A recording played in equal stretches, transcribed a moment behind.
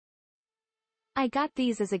I got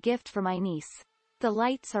these as a gift for my niece. The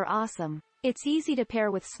lights are awesome. It's easy to pair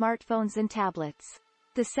with smartphones and tablets.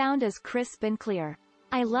 The sound is crisp and clear.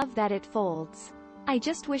 I love that it folds. I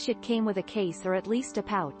just wish it came with a case or at least a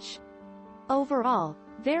pouch. Overall,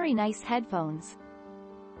 very nice headphones.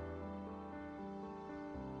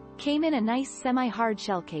 Came in a nice semi-hard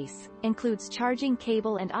shell case, includes charging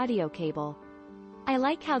cable and audio cable. I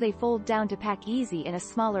like how they fold down to pack easy in a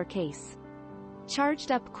smaller case.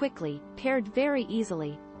 Charged up quickly, paired very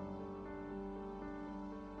easily.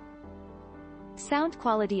 Sound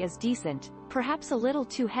quality is decent, perhaps a little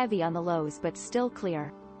too heavy on the lows but still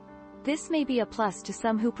clear. This may be a plus to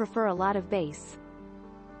some who prefer a lot of bass.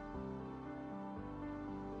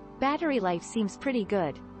 Battery life seems pretty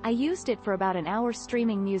good. I used it for about an hour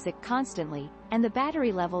streaming music constantly, and the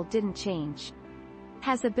battery level didn't change.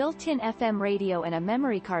 Has a built-in FM radio and a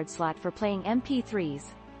memory card slot for playing MP3s,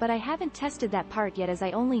 but I haven't tested that part yet as I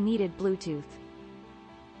only needed Bluetooth.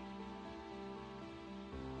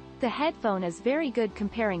 The headphone is very good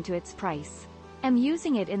comparing to its price. I'm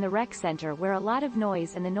using it in the rec center where a lot of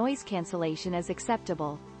noise and the noise cancellation is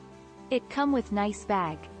acceptable. It come with nice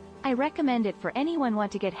bag. I recommend it for anyone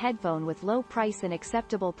want to get headphone with low price and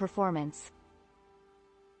acceptable performance.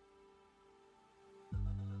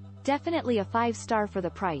 Definitely a 5-star for the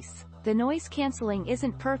price. The noise cancelling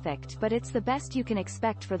isn't perfect but it's the best you can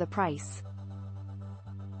expect for the price.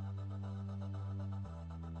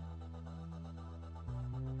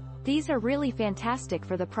 These are really fantastic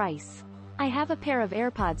for the price. I have a pair of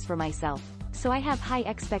AirPods for myself, so I have high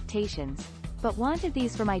expectations, but wanted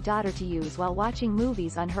these for my daughter to use while watching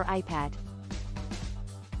movies on her iPad.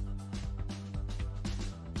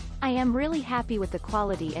 I am really happy with the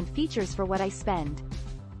quality and features for what I spend.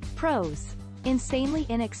 Pros. Insanely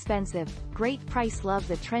inexpensive, great price. Love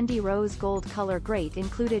the trendy rose gold color. Great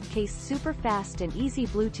included case. Super fast and easy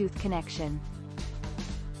Bluetooth connection.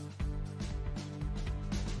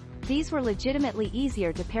 These were legitimately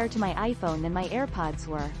easier to pair to my iPhone than my AirPods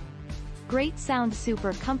were. Great sound.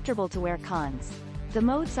 Super comfortable to wear. Cons. The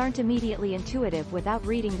modes aren't immediately intuitive without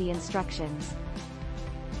reading the instructions.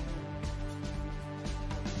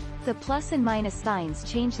 The plus and minus signs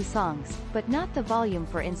change the songs, but not the volume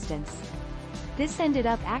for instance. This ended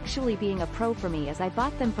up actually being a pro for me as I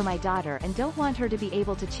bought them for my daughter and don't want her to be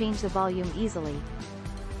able to change the volume easily.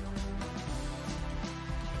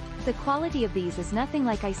 The quality of these is nothing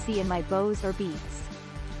like I see in my Bose or Beats.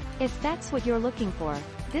 If that's what you're looking for,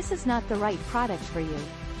 this is not the right product for you.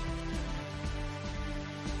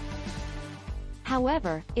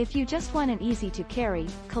 However, if you just want an easy-to-carry,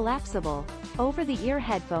 collapsible, over-the-ear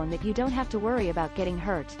headphone that you don't have to worry about getting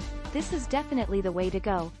hurt, this is definitely the way to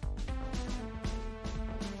go.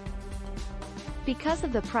 Because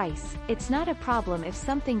of the price, it's not a problem if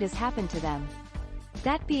something does happen to them.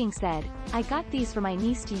 That being said, I got these for my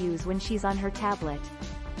niece to use when she's on her tablet.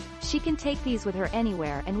 She can take these with her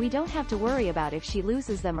anywhere and we don't have to worry about if she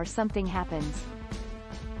loses them or something happens.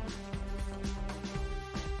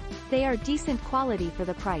 They are decent quality for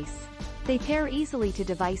the price. They pair easily to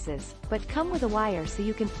devices, but come with a wire so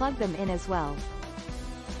you can plug them in as well.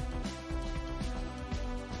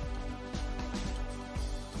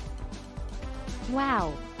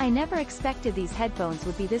 Wow, I never expected these headphones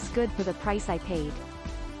would be this good for the price I paid.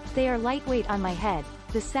 They are lightweight on my head,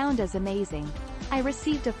 the sound is amazing. I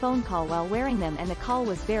received a phone call while wearing them and the call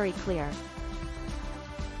was very clear.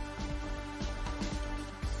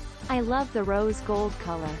 I love the rose gold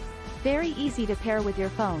color. Very easy to pair with your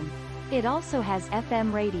phone. It also has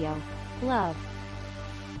FM radio. Love.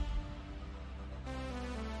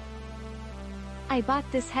 I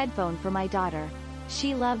bought this headphone for my daughter.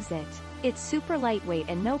 She loves it. It's super lightweight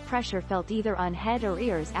and no pressure felt either on head or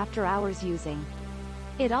ears after hours using.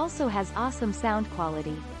 It also has awesome sound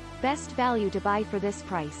quality. Best value to buy for this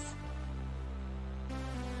price.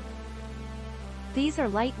 These are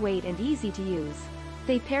lightweight and easy to use.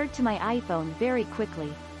 They paired to my iPhone very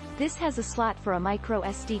quickly. This has a slot for a micro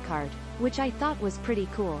SD card, which I thought was pretty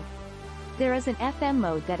cool. There is an FM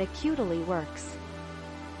mode that acutely works.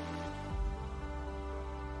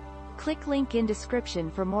 Click link in description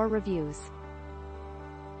for more reviews.